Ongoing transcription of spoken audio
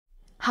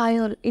Hi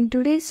all, in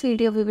today's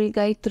video we will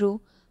guide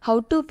through how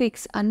to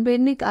fix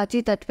Anbernic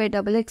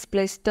RG35XX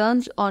Plus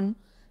turns on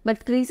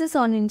but freezes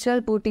on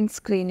initial booting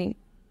screening.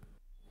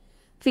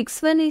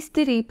 Fix 1 is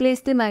to replace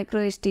the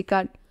microSD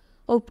card.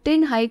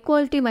 Obtain high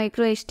quality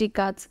microSD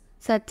cards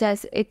such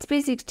as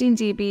HP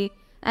 16GB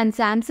and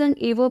Samsung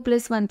Evo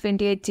Plus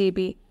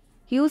 128GB.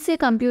 Use a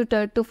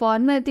computer to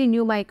format the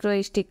new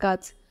microSD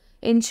cards,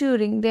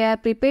 ensuring they are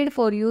prepared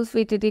for use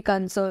with the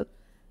console.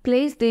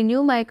 Place the new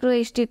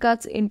microSD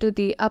cards into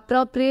the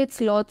appropriate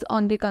slots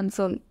on the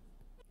console.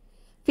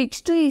 Fix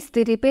 2 is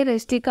to repair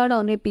SD card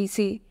on a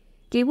PC.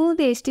 Remove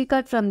the SD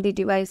card from the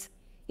device.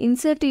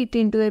 Insert it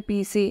into a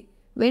PC.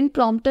 When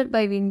prompted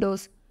by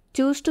Windows,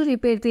 choose to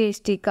repair the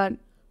SD card.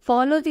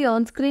 Follow the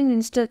on-screen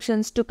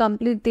instructions to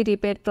complete the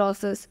repair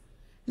process.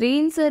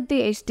 Reinsert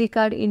the SD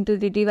card into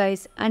the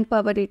device and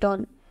power it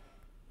on.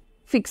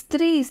 Fix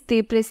 3 is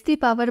to press the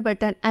power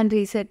button and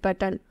reset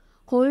button.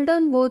 Hold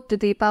on both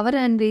the power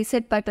and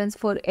reset buttons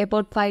for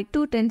about 5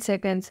 to 10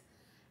 seconds.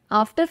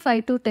 After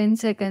 5 to 10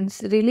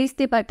 seconds, release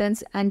the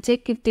buttons and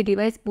check if the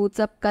device boots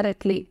up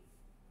correctly.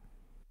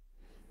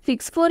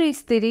 Fix 4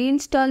 is to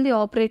reinstall the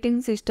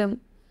operating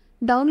system.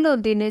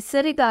 Download the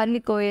necessary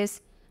Garlic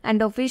OS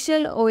and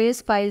official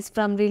OS files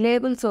from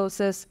reliable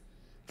sources.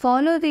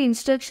 Follow the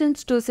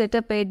instructions to set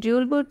up a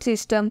dual boot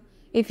system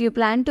if you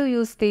plan to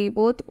use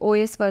both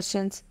OS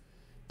versions.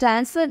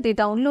 Transfer the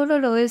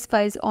downloaded OS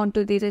files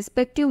onto the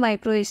respective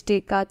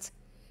microSD cards.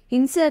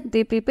 Insert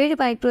the prepared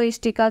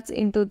microSD cards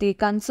into the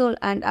console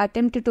and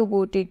attempt to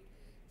boot it.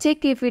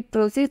 Check if it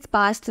proceeds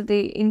past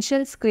the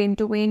initial screen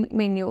to main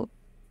menu.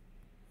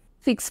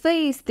 Fix 5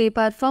 is to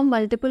perform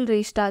multiple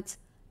restarts.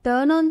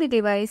 Turn on the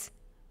device.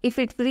 If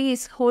it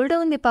freezes, hold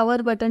down the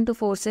power button to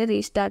force a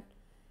restart.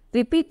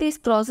 Repeat this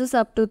process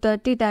up to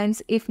 30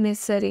 times if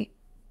necessary.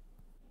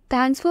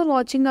 Thanks for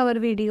watching our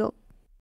video.